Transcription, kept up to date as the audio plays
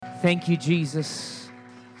Thank you, Jesus.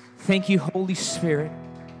 Thank you, Holy Spirit.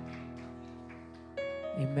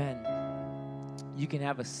 Amen. You can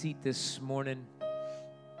have a seat this morning.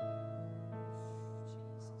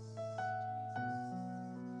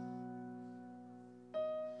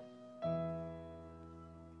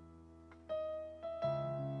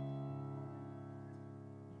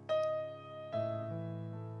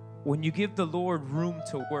 When you give the Lord room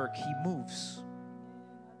to work, He moves.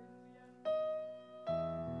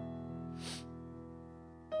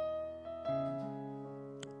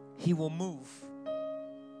 He will move.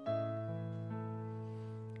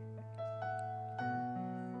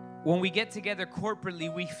 When we get together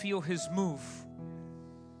corporately, we feel His move.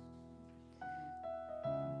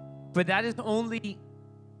 But that is only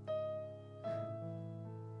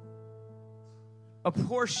a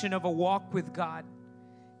portion of a walk with God.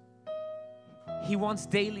 He wants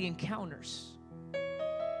daily encounters.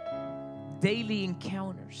 Daily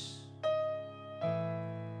encounters.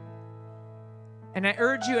 And I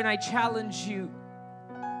urge you and I challenge you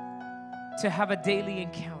to have a daily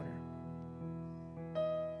encounter.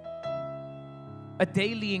 A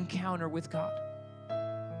daily encounter with God.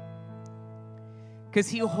 Because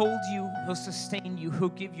He'll hold you, He'll sustain you, He'll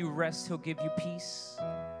give you rest, He'll give you peace.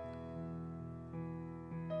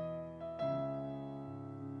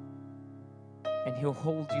 And He'll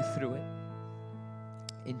hold you through it.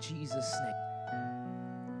 In Jesus' name.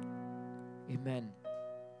 Amen.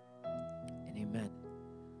 And amen.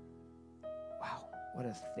 Wow, what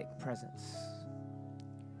a thick presence.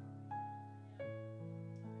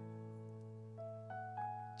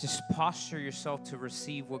 Just posture yourself to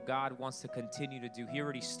receive what God wants to continue to do. He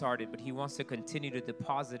already started, but He wants to continue to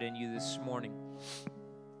deposit in you this morning.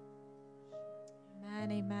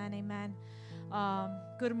 Amen, amen, amen.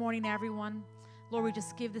 Good morning, everyone. Lord, we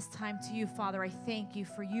just give this time to you, Father. I thank you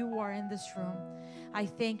for you are in this room. I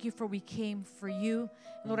thank you for we came for you.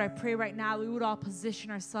 Lord, I pray right now we would all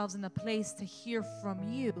position ourselves in the place to hear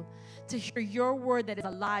from you, to hear your word that is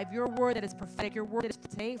alive, your word that is prophetic, your word that is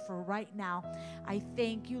today for right now. I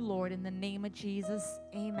thank you, Lord, in the name of Jesus.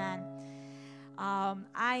 Amen.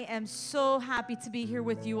 I am so happy to be here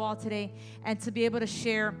with you all today and to be able to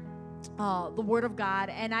share the word of God.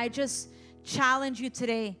 And I just challenge you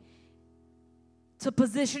today to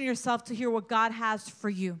position yourself to hear what God has for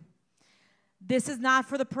you. This is not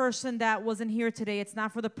for the person that wasn't here today. It's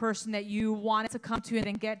not for the person that you wanted to come to and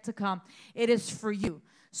didn't get to come. It is for you.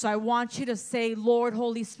 So I want you to say, Lord,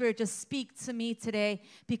 Holy Spirit, just speak to me today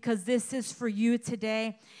because this is for you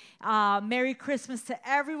today. Merry Christmas to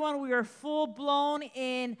everyone. We are full-blown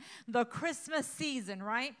in the Christmas season,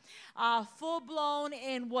 right? Full-blown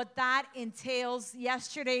in what that entails.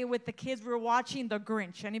 Yesterday with the kids, we were watching The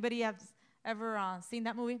Grinch. Anybody have ever seen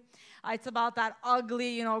that movie? It's about that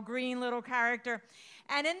ugly, green little character.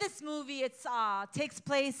 And in this movie, it takes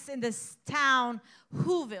place in this town,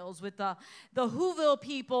 Whoville, with the Whoville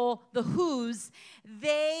people, the Who's.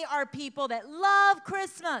 They are people that love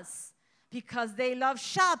Christmas because they love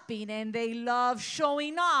shopping and they love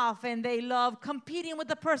showing off and they love competing with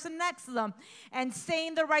the person next to them and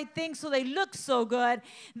saying the right thing so they look so good.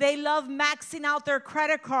 They love maxing out their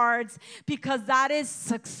credit cards because that is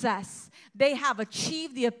success. They have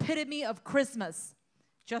achieved the epitome of Christmas.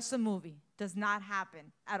 Just a movie. Does not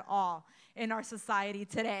happen at all in our society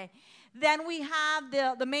today. Then we have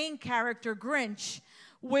the main character, Grinch,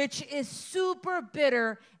 which is super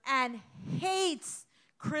bitter and hates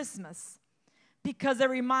Christmas because it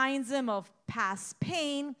reminds him of past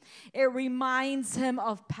pain. It reminds him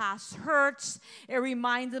of past hurts. It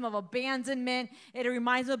reminds him of abandonment. It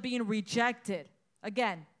reminds him of being rejected.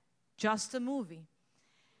 Again, just a movie.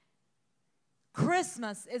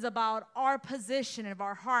 Christmas is about our position of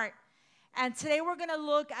our heart. And today we're going to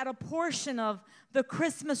look at a portion of the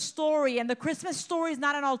Christmas story. And the Christmas story is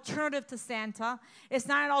not an alternative to Santa. It's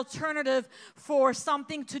not an alternative for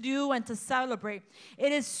something to do and to celebrate.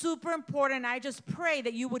 It is super important. I just pray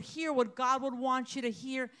that you would hear what God would want you to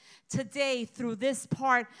hear today through this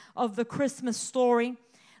part of the Christmas story.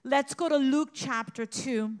 Let's go to Luke chapter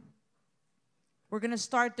 2. We're going to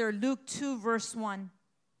start there. Luke 2, verse 1.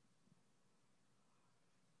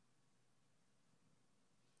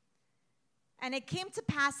 And it came to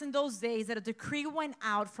pass in those days that a decree went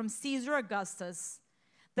out from Caesar Augustus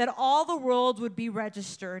that all the world would be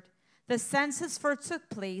registered. The census first took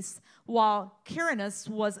place while Quirinius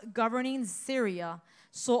was governing Syria.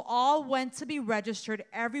 So all went to be registered,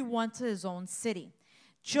 everyone to his own city.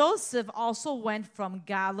 Joseph also went from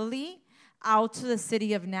Galilee out to the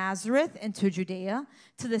city of Nazareth into Judea,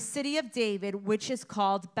 to the city of David, which is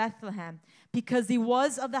called Bethlehem, because he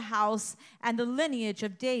was of the house and the lineage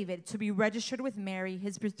of David, to be registered with Mary,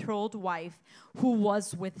 his betrothed wife, who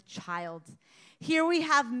was with child. Here we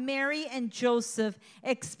have Mary and Joseph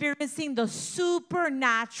experiencing the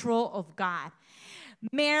supernatural of God.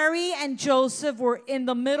 Mary and Joseph were in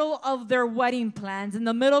the middle of their wedding plans, in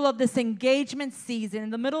the middle of this engagement season, in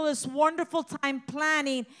the middle of this wonderful time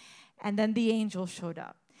planning, and then the angel showed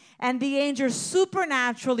up. And the angel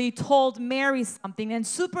supernaturally told Mary something, and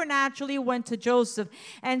supernaturally went to Joseph,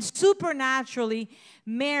 and supernaturally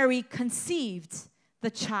Mary conceived the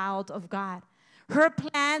child of God. Her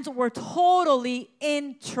plans were totally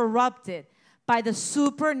interrupted by the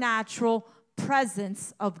supernatural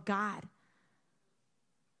presence of God.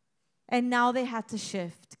 And now they had to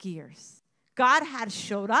shift gears. God had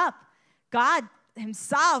showed up. God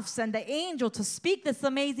himself sent the angel to speak this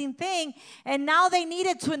amazing thing. And now they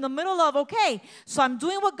needed to, in the middle of, okay, so I'm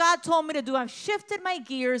doing what God told me to do. I've shifted my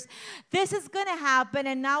gears. This is going to happen.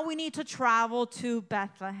 And now we need to travel to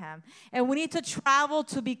Bethlehem. And we need to travel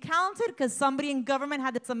to be counted because somebody in government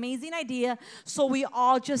had this amazing idea. So we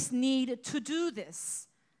all just need to do this.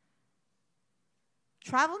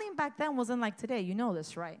 Traveling back then wasn't like today. You know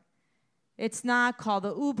this, right? It's not call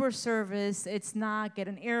the Uber service. It's not get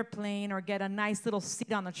an airplane or get a nice little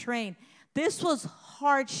seat on the train. This was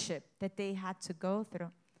hardship that they had to go through.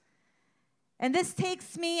 And this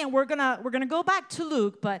takes me, and we're gonna go back to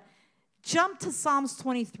Luke, but jump to Psalms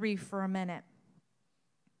 23 for a minute.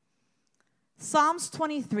 Psalms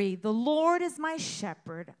 23, the Lord is my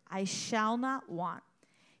shepherd, I shall not want.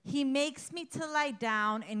 He makes me to lie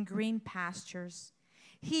down in green pastures.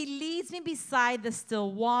 He leads me beside the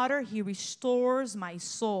still water. He restores my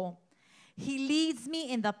soul. He leads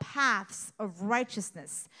me in the paths of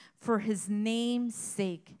righteousness for his name's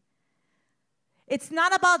sake. It's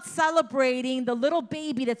not about celebrating the little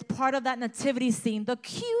baby that's part of that nativity scene, the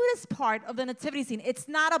cutest part of the nativity scene. It's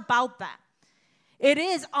not about that. It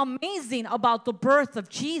is amazing about the birth of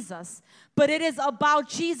Jesus, but it is about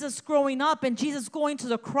Jesus growing up and Jesus going to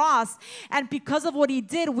the cross. And because of what he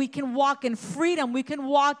did, we can walk in freedom. We can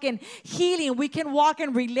walk in healing. We can walk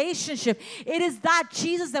in relationship. It is that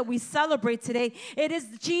Jesus that we celebrate today. It is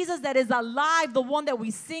Jesus that is alive, the one that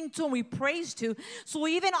we sing to and we praise to. So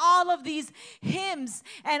even all of these hymns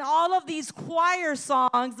and all of these choir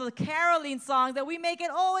songs, the caroling songs that we make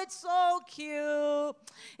it, oh, it's so cute.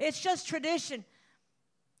 It's just tradition.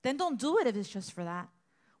 Then don't do it if it's just for that.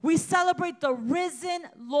 We celebrate the risen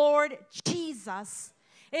Lord Jesus.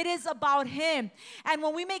 It is about him. And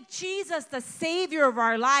when we make Jesus the Savior of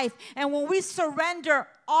our life, and when we surrender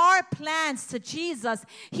our plans to Jesus,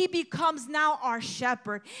 he becomes now our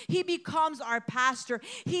shepherd. He becomes our pastor.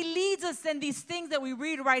 He leads us in these things that we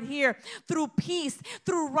read right here, through peace,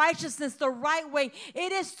 through righteousness, the right way.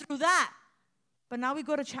 It is through that. But now we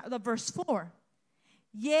go to verse 4.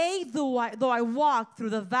 Yea, though I walk through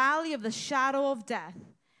the valley of the shadow of death,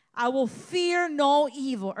 I will fear no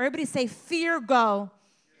evil. Everybody say, fear go.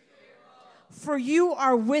 For you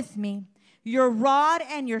are with me. Your rod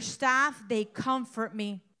and your staff, they comfort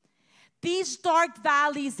me. These dark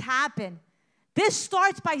valleys happen. This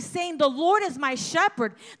starts by saying, the Lord is my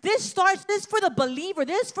shepherd. This for the believer.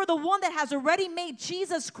 This for the one that has already made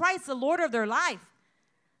Jesus Christ the Lord of their life.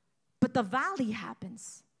 But the valley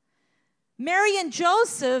happens. Mary and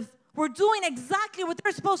Joseph were doing exactly what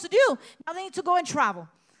they're supposed to do. Now they need to go and travel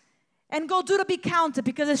and go do to be counted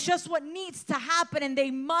because it's just what needs to happen and they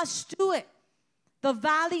must do it. The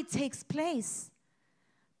valley takes place.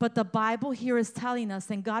 But the Bible here is telling us,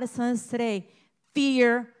 and God is telling us today,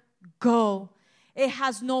 fear, go. It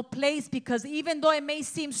has no place because even though it may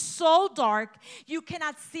seem so dark, you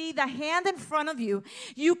cannot see the hand in front of you.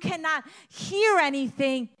 You cannot hear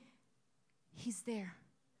anything. He's there.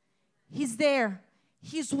 He's there.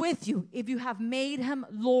 He's with you if you have made him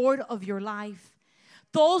Lord of your life.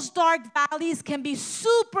 Those dark valleys can be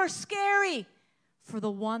super scary for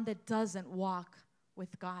the one that doesn't walk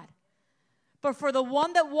with God. But for the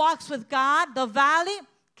one that walks with God, the valley,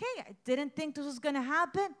 okay, I didn't think this was going to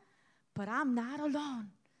happen, but I'm not alone.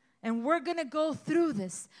 And we're going to go through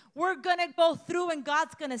this. We're going to go through and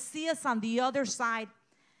God's going to see us on the other side.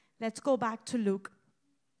 Let's go back to Luke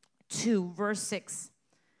 2, verse 6.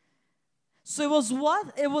 So it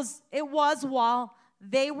was while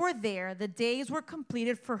they were there, the days were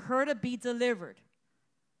completed for her to be delivered.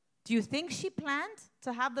 Do you think she planned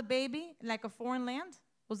to have the baby in like a foreign land?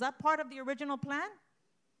 Was that part of the original plan?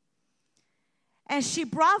 And she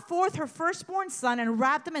brought forth her firstborn son and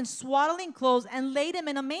wrapped him in swaddling clothes and laid him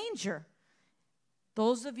in a manger.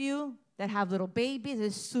 Those of you that have little babies,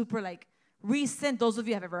 it's super like recent. Those of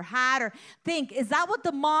you have ever had or think, is that what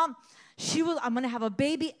the mom... I'm going to have a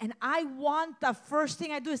baby, and I want the first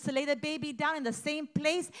thing I do is to lay the baby down in the same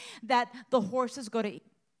place that the horses go to eat.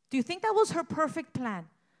 Do you think that was her perfect plan?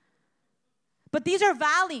 But these are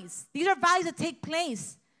valleys. These are valleys that take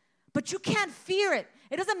place. But you can't fear it.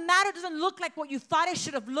 It doesn't matter. It doesn't look like what you thought it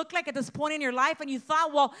should have looked like at this point in your life. And you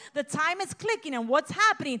thought, well, the time is clicking and what's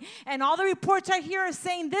happening. And all the reports I hear are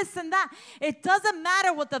saying this and that. It doesn't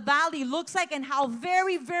matter what the valley looks like and how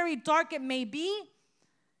very, very dark it may be.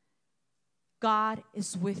 God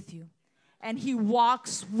is with you. And He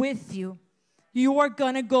walks with you. You are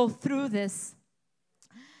going to go through this.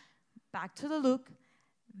 Back to the Luke.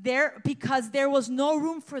 Because there was no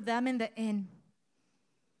room for them in the inn.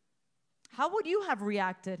 How would you have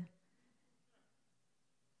reacted?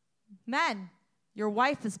 Man, your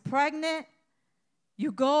wife is pregnant.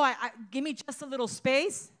 You go, give me just a little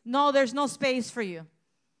space. No, there's no space for you.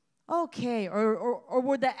 Okay, or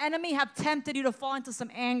would the enemy have tempted you to fall into some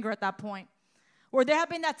anger at that point? Or there have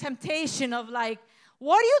been that temptation of like,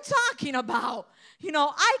 what are you talking about? You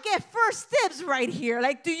know, I get first dibs right here.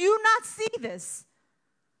 Like, do you not see this?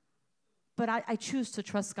 But I choose to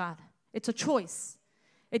trust God. It's a choice.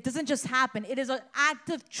 It doesn't just happen. It is an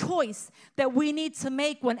active choice that we need to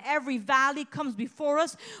make when every valley comes before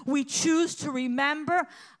us. We choose to remember,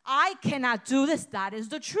 I cannot do this. That is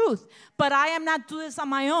the truth. But I am not doing this on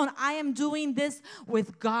my own. I am doing this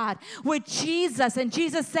with God, with Jesus. And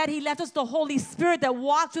Jesus said He left us the Holy Spirit that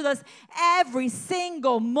walks with us every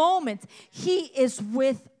single moment. He is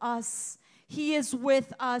with us. He is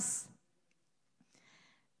with us.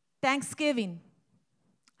 Thanksgiving.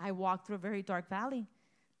 I walked through a very dark valley.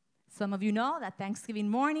 Some of you know that Thanksgiving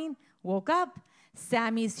morning, woke up,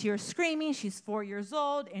 Sammy's here screaming. She's 4 years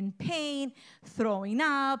old, in pain, throwing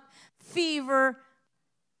up, fever.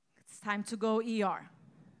 It's time to go ER.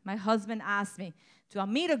 My husband asked me, do you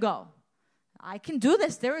want me to go? I can do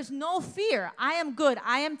this. There is no fear. I am good.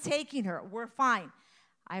 I am taking her. We're fine.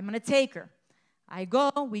 I'm going to take her. I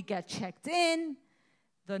go. We get checked in.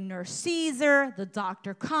 The nurse sees her. The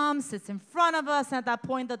doctor comes, sits in front of us. At that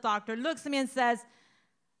point, the doctor looks at me and says,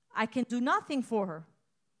 I can do nothing for her.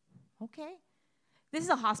 Okay. This is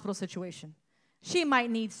a hospital situation. She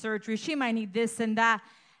might need surgery. She might need this and that.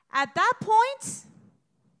 At that point,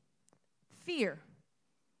 fear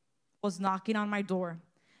was knocking on my door.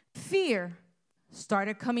 Fear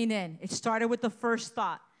started coming in. It started with the first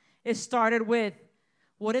thought. It started with,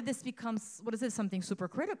 what if this becomes, what is it, something super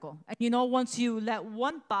critical? And you know, once you let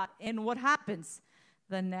one thought in, what happens?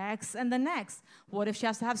 The next and the next. What if she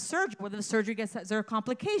has to have surgery? What if the surgery is there a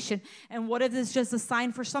complication? And what if it's just a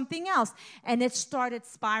sign for something else? And it started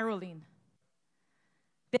spiraling.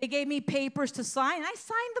 They gave me papers to sign. I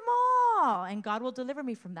signed them all. And God will deliver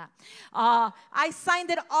me from that. I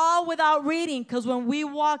signed it all without reading, because when we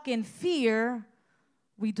walk in fear,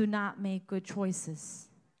 we do not make good choices.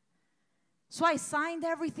 So I signed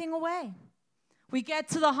everything away. We get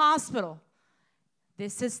to the hospital.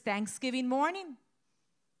 This is Thanksgiving morning.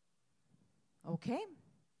 Okay,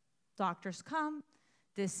 doctors come.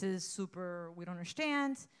 This is super, we don't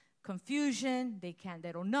understand. Confusion, they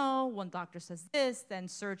don't know. One doctor says this, then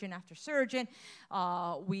surgeon after surgeon.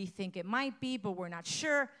 We think it might be, but we're not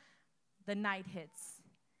sure. The night hits.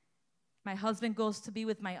 My husband goes to be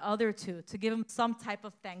with my other two to give him some type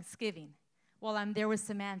of Thanksgiving while I'm there with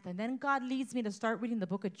Samantha. And then God leads me to start reading the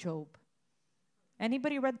book of Job.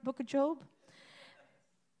 Anybody read the book of Job?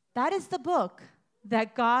 That is the book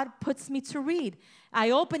that God puts me to read.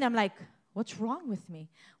 I open, I'm like, what's wrong with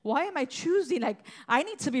me? Why am I choosing? Like, I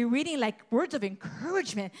need to be reading like words of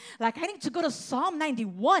encouragement. Like, I need to go to Psalm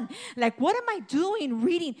 91. Like, what am I doing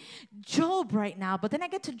reading Job right now? But then I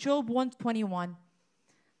get to Job 121.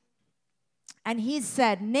 And he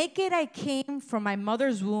said, naked I came from my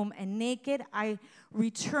mother's womb, and naked I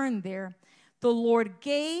returned there. The Lord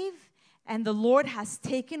gave, and the Lord has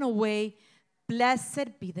taken away.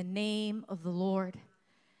 Blessed be the name of the Lord.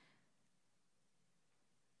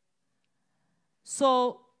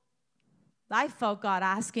 So I felt God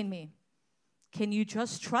asking me, can you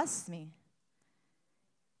just trust me?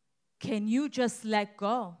 Can you just let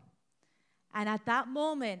go? And at that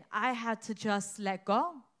moment, I had to just let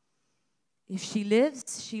go. If she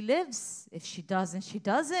lives, she lives. If she doesn't, she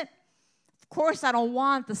doesn't. Of course, I don't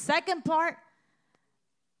want the second part,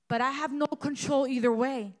 but I have no control either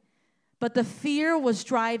way. But the fear was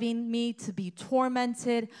driving me to be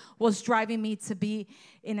tormented, was driving me to be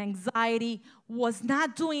in anxiety, was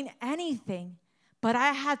not doing anything. But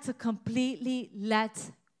I had to completely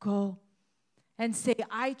let go and say,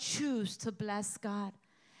 I choose to bless God.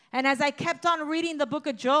 And as I kept on reading the book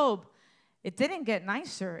of Job, it didn't get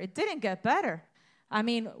nicer. It didn't get better. I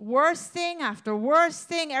mean, worst thing after worst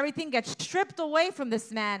thing, everything gets stripped away from this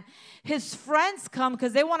man. His friends come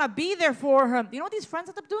because they want to be there for him. You know what these friends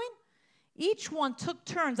end up doing? Each one took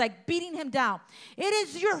turns like beating him down. It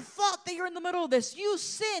is your fault that you're in the middle of this. You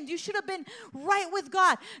sinned. You should have been right with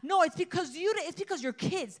God. No, it's because your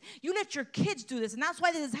kids. You let your kids do this. And that's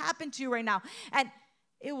why this has happened to you right now. And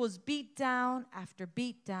it was beat down after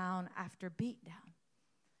beat down after beat down.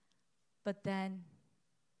 But then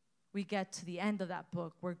we get to the end of that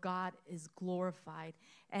book where God is glorified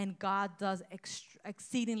and God does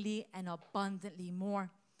exceedingly and abundantly more,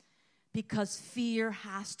 because fear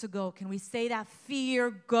has to go. Can we say that?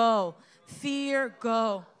 Fear, go. Fear,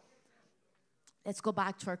 go. Let's go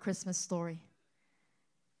back to our Christmas story.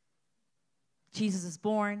 Jesus is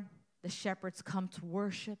born. The shepherds come to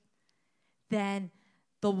worship. Then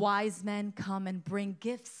the wise men come and bring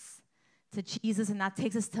gifts to Jesus, and that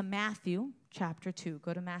takes us to Matthew chapter 2.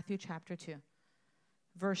 Go to Matthew chapter 2,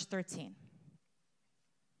 verse 13.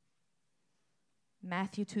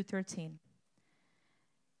 Matthew 2:13.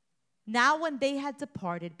 Now when they had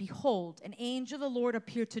departed, behold, an angel of the Lord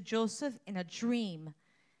appeared to Joseph in a dream,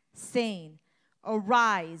 saying,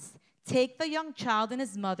 Arise, take the young child and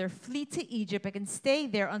his mother, flee to Egypt, and stay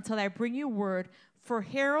there until I bring you word, for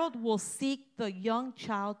Herod will seek the young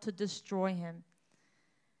child to destroy him.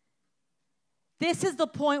 This is the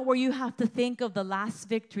point where you have to think of the last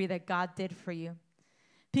victory that God did for you.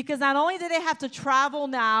 Because not only did they have to travel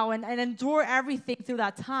now and endure everything through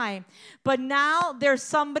that time, but now there's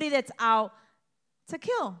somebody that's out to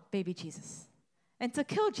kill baby Jesus and to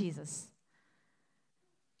kill Jesus.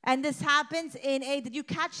 And this happens did you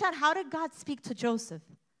catch that? How did God speak to Joseph?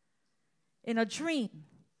 In a dream.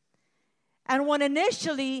 And when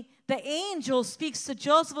initially the angel speaks to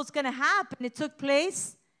Joseph, what's going to happen? It took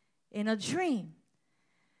place in a dream.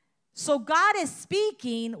 So God is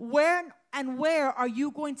speaking. Where are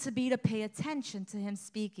you going to be to pay attention to him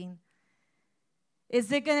speaking? Is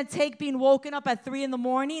it going to take being woken up at 3 in the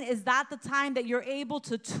morning? Is that the time that you're able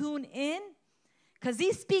to tune in? Because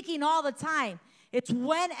he's speaking all the time. It's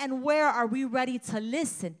when and where are we ready to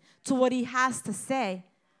listen to what he has to say?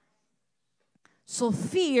 So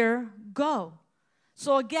fear, go.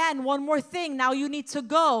 So again, one more thing. Now you need to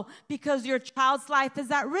go because your child's life is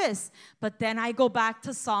at risk. But then I go back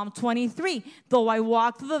to Psalm 23. Though I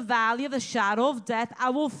walk through the valley of the shadow of death, I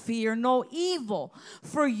will fear no evil,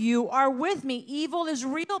 for you are with me. Evil is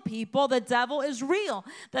real, people. The devil is real.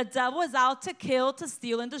 The devil is out to kill, to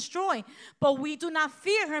steal, and destroy. But we do not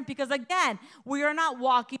fear him because, again, we are not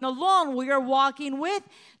walking alone. We are walking with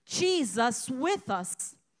Jesus with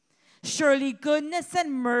us. Surely goodness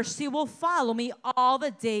and mercy will follow me all the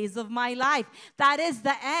days of my life. That is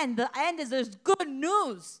the end. The end is there's good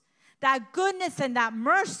news. That goodness and that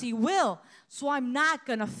mercy will. So I'm not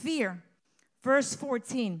going to fear. Verse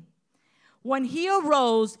 14. When he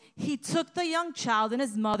arose, he took the young child and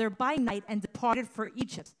his mother by night and departed for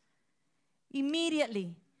Egypt.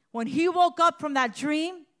 Immediately, when he woke up from that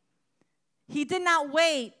dream, he did not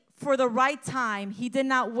wait for the right time. He did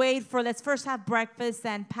not wait for, let's first have breakfast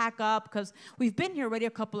and pack up, because we've been here already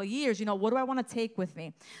a couple of years. You know, what do I want to take with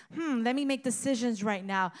me? Let me make decisions right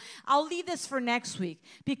now. I'll leave this for next week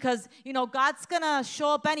because, you know, God's going to show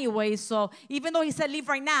up anyway. So even though he said leave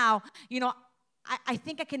right now, you know, I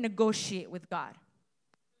think I can negotiate with God.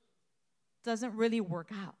 Doesn't really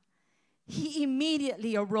work out. He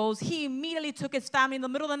immediately arose. He immediately took his family in the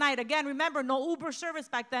middle of the night. Again, remember, no Uber service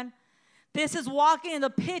back then. This is walking in the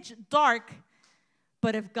pitch dark.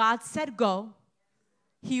 But if God said go,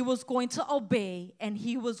 he was going to obey, and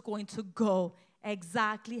he was going to go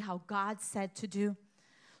exactly how God said to do.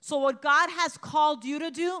 So what God has called you to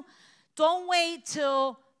do, don't wait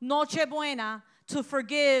till Noche Buena to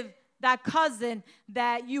forgive that cousin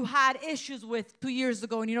that you had issues with 2 years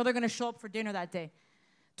ago, and you know they're going to show up for dinner that day.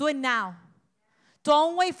 Do it now.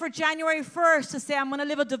 Don't wait for January 1st to say, I'm going to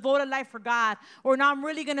live a devoted life for God, or now I'm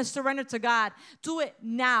really going to surrender to God. Do it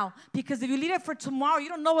now, because if you leave it for tomorrow, you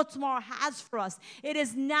don't know what tomorrow has for us. It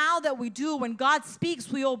is now that we do. When God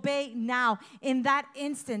speaks, we obey now. In that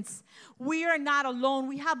instance, we are not alone.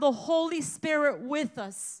 We have the Holy Spirit with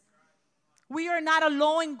us. We are not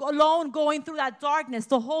alone going through that darkness.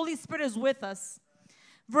 The Holy Spirit is with us.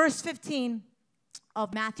 Verse 15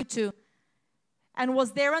 of Matthew 2. And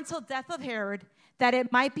was there until death of Herod, that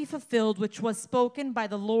it might be fulfilled, which was spoken by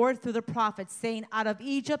the Lord through the prophet, saying, out of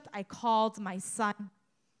Egypt I called my son.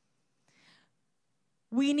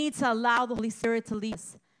 We need to allow the Holy Spirit to lead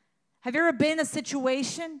us. Have you ever been in a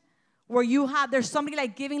situation where there's somebody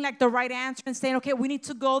like giving like the right answer and saying, okay, we need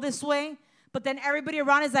to go this way? But then everybody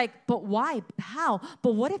around is like, but why? How?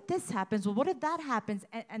 But what if this happens? Well, what if that happens?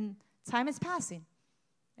 And time is passing.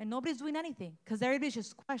 and nobody's doing anything because everybody's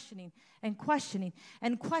just questioning and questioning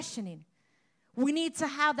and questioning. We need to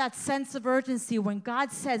have that sense of urgency. When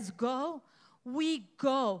God says go, we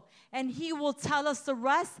go. And He will tell us the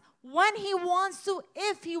rest when He wants to,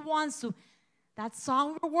 if He wants to. That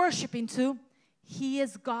song we're worshiping to, He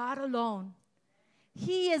is God alone.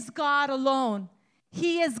 He is God alone.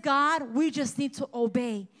 He is God. We just need to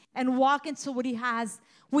obey and walk into what He has.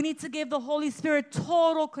 We need to give the Holy Spirit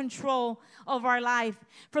total control of our life.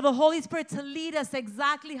 For the Holy Spirit to lead us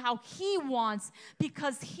exactly how He wants,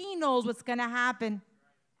 because He knows what's going to happen.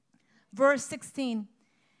 Verse 16.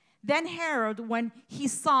 Then Herod, when he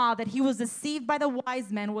saw that he was deceived by the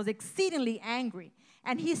wise men, was exceedingly angry.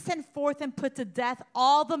 And he sent forth and put to death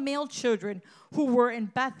all the male children who were in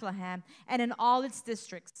Bethlehem and in all its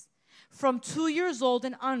districts, from 2 years old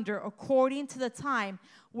and under, according to the time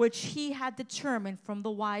which he had determined from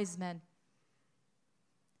the wise men.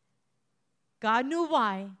 God knew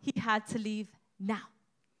why He had to leave now.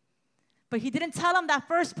 But He didn't tell him that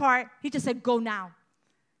first part. He just said, go now.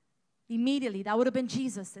 Immediately, that would have been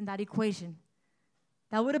Jesus in that equation.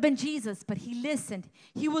 That would have been Jesus, but He listened.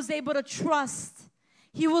 He was able to trust.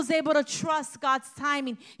 He was able to trust God's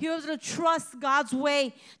timing. He was able to trust God's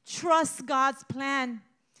way, trust God's plan.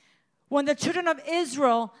 When the children of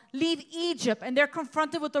Israel leave Egypt and they're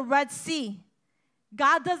confronted with the Red Sea,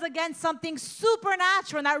 God does again something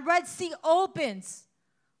supernatural, and that Red Sea opens.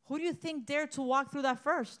 Who do you think dared to walk through that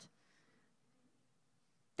first?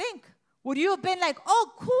 Think. Would you have been like,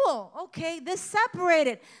 oh, cool, okay, this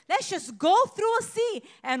separated. Let's just go through a sea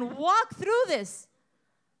and walk through this?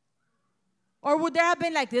 Or would there have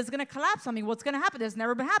been like, this is going to collapse on me? What's going to happen? This has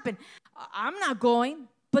never been happened. I'm not going.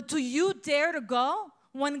 But do you dare to go?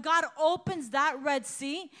 When God opens that Red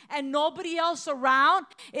Sea and nobody else around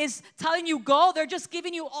is telling you go, they're just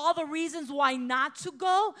giving you all the reasons why not to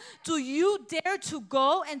go. Do you dare to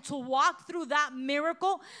go and to walk through that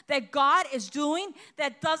miracle that God is doing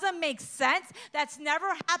that doesn't make sense, that's never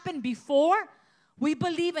happened before? We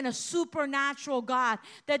believe in a supernatural God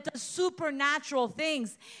that does supernatural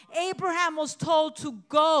things. Abraham was told to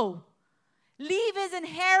go, leave his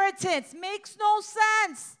inheritance, makes no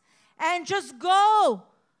sense, and just go,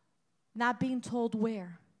 not being told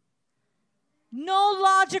where. No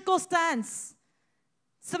logical sense.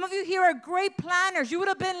 Some of you here are great planners. You would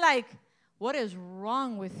have been like, what is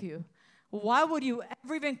wrong with you? Why would you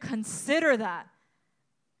ever even consider that?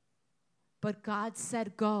 But God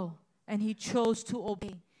said go, and He chose to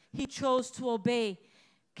obey. He chose to obey.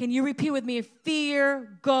 Can you repeat with me?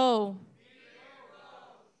 Fear, go.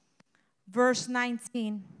 Verse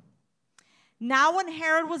 19. Now when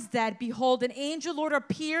Herod was dead, behold, an angel Lord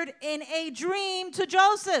appeared in a dream to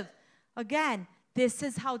Joseph. Again, this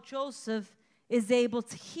is how Joseph is able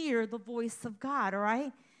to hear the voice of God, all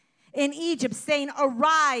right? In Egypt, saying,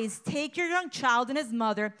 arise, take your young child and his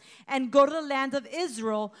mother, and go to the land of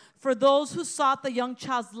Israel, for those who sought the young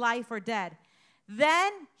child's life are dead.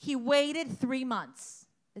 Then he waited 3 months.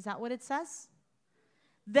 Is that what it says?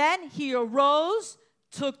 Then he arose,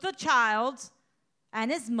 took the child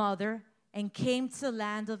and his mother, and came to the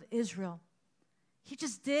land of Israel. He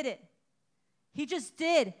just did it. He just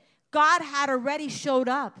did. God had already showed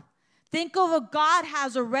up. Think of what God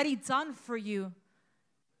has already done for you.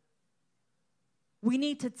 We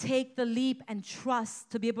need to take the leap and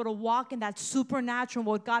trust to be able to walk in that supernatural,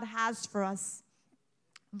 what God has for us.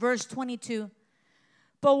 Verse 22.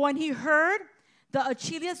 But when he heard that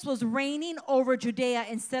Archelaus was reigning over Judea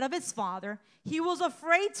instead of his father, he was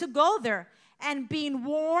afraid to go there. And being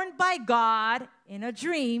warned by God in a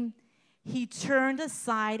dream, he turned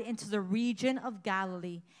aside into the region of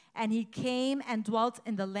Galilee. And he came and dwelt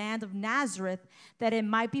in the land of Nazareth, that it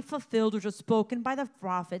might be fulfilled which was spoken by the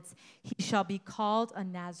prophets, he shall be called a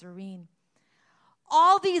Nazarene.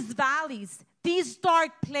 All these valleys, these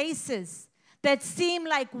dark places that seem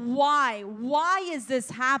like, why? Why is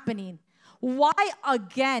this happening? Why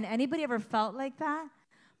again? Anybody ever felt like that?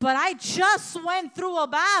 But I just went through a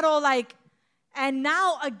battle, like, and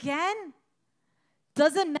now again?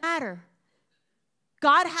 Doesn't matter.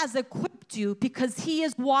 God has equipped you because He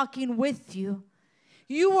is walking with you.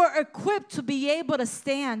 You were equipped to be able to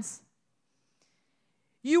stand.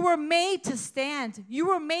 You were made to stand. You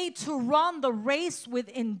were made to run the race with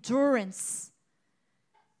endurance.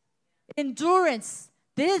 Endurance.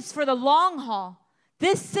 This is for the long haul.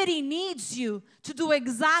 This city needs you to do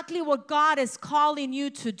exactly what God is calling you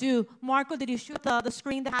to do. Marco, did you shoot the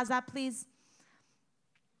screen that has that, please?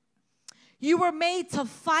 You were made to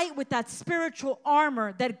fight with that spiritual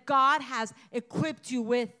armor that God has equipped you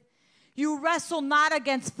with. You wrestle not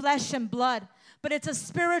against flesh and blood, but it's a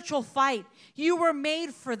spiritual fight. You were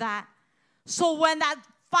made for that. So when that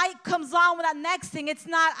fight comes on with that next thing, it's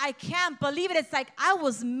not, I can't believe it. It's like, I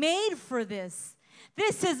was made for this.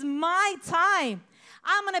 This is my time.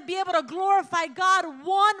 I'm going to be able to glorify God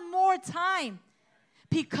one more time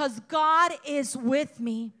because God is with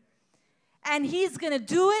me. And He's going to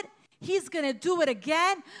do it. He's going to do it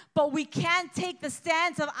again. But we can't take the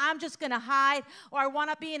stance of I'm just going to hide, or I want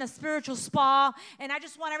to be in a spiritual spa and I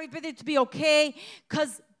just want everybody to be okay,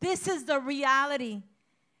 because this is the reality.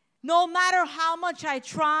 No matter how much I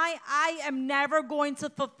try, I am never going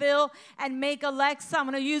to fulfill and make Alexa, I'm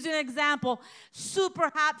going to use an example,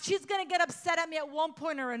 super happy. She's going to get upset at me at one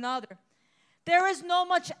point or another. There is no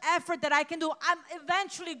much effort that I can do. I'm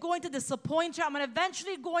eventually going to disappoint her. I'm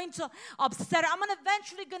eventually going to upset her. I'm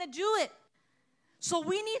eventually going to do it. So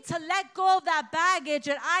we need to let go of that baggage,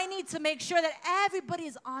 and I need to make sure that everybody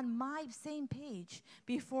is on my same page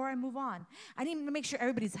before I move on. I need to make sure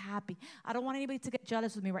everybody's happy. I don't want anybody to get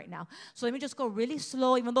jealous with me right now. So let me just go really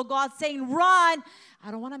slow. Even though God's saying run,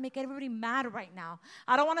 I don't want to make everybody mad right now.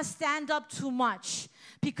 I don't want to stand up too much,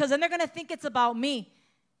 because then they're going to think it's about me.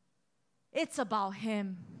 It's about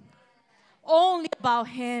Him. Only about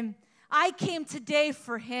Him. I came today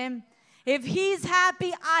for Him. If He's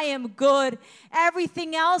happy, I am good.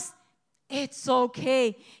 Everything else, it's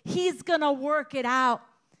okay. He's going to work it out.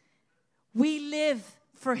 We live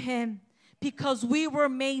for Him because we were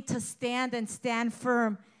made to stand and stand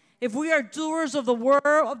firm. If we are doers of the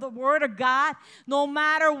word of God, no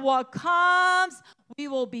matter what comes, we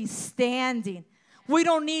will be standing. We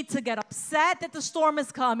don't need to get upset that the storm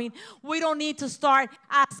is coming. We don't need to start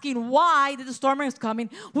asking why the storm is coming.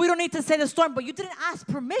 We don't need to say the storm, but you didn't ask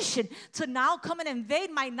permission to now come and invade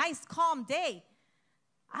my nice, calm day.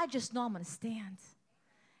 I just know I'm going to stand.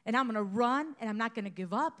 And I'm going to run, and I'm not going to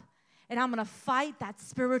give up. And I'm going to fight that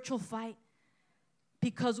spiritual fight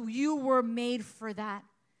because you were made for that.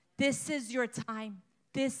 This is your time.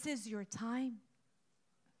 This is your time.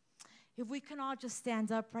 If we can all just stand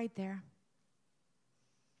up right there.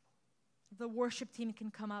 The worship team can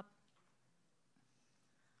come up.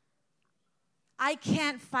 I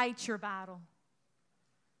can't fight your battle.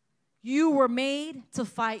 You were made to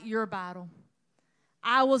fight your battle.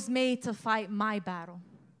 I was made to fight my battle.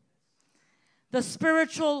 The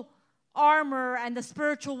spiritual armor and the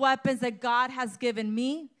spiritual weapons that God has given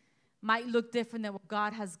me might look different than what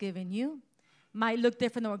God has given you. Might look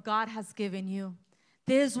different than what God has given you.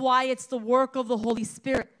 This is why it's the work of the Holy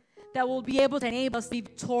Spirit that will be able to enable us to be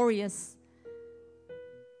victorious.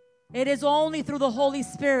 It is only through the Holy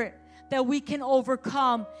Spirit that we can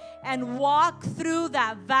overcome and walk through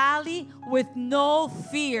that valley with no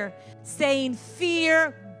fear, saying,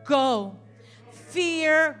 fear, go.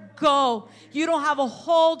 Fear, go. You don't have a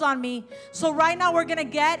hold on me. So right now we're going to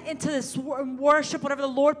get into this worship, whatever the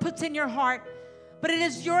Lord puts in your heart. But it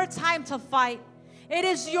is your time to fight. It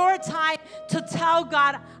is your time to tell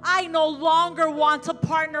God, I no longer want to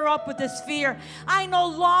partner up with this fear. I no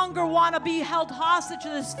longer want to be held hostage to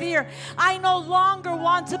this fear. I no longer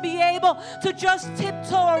want to be able to just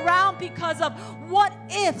tiptoe around because of what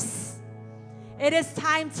ifs. It is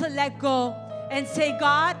time to let go and say,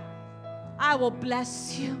 God, I will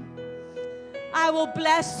bless you. I will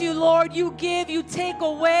bless you, Lord. You give, you take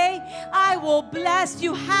away. I will bless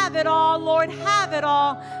you. Have it all, Lord. Have it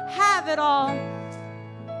all. Have it all.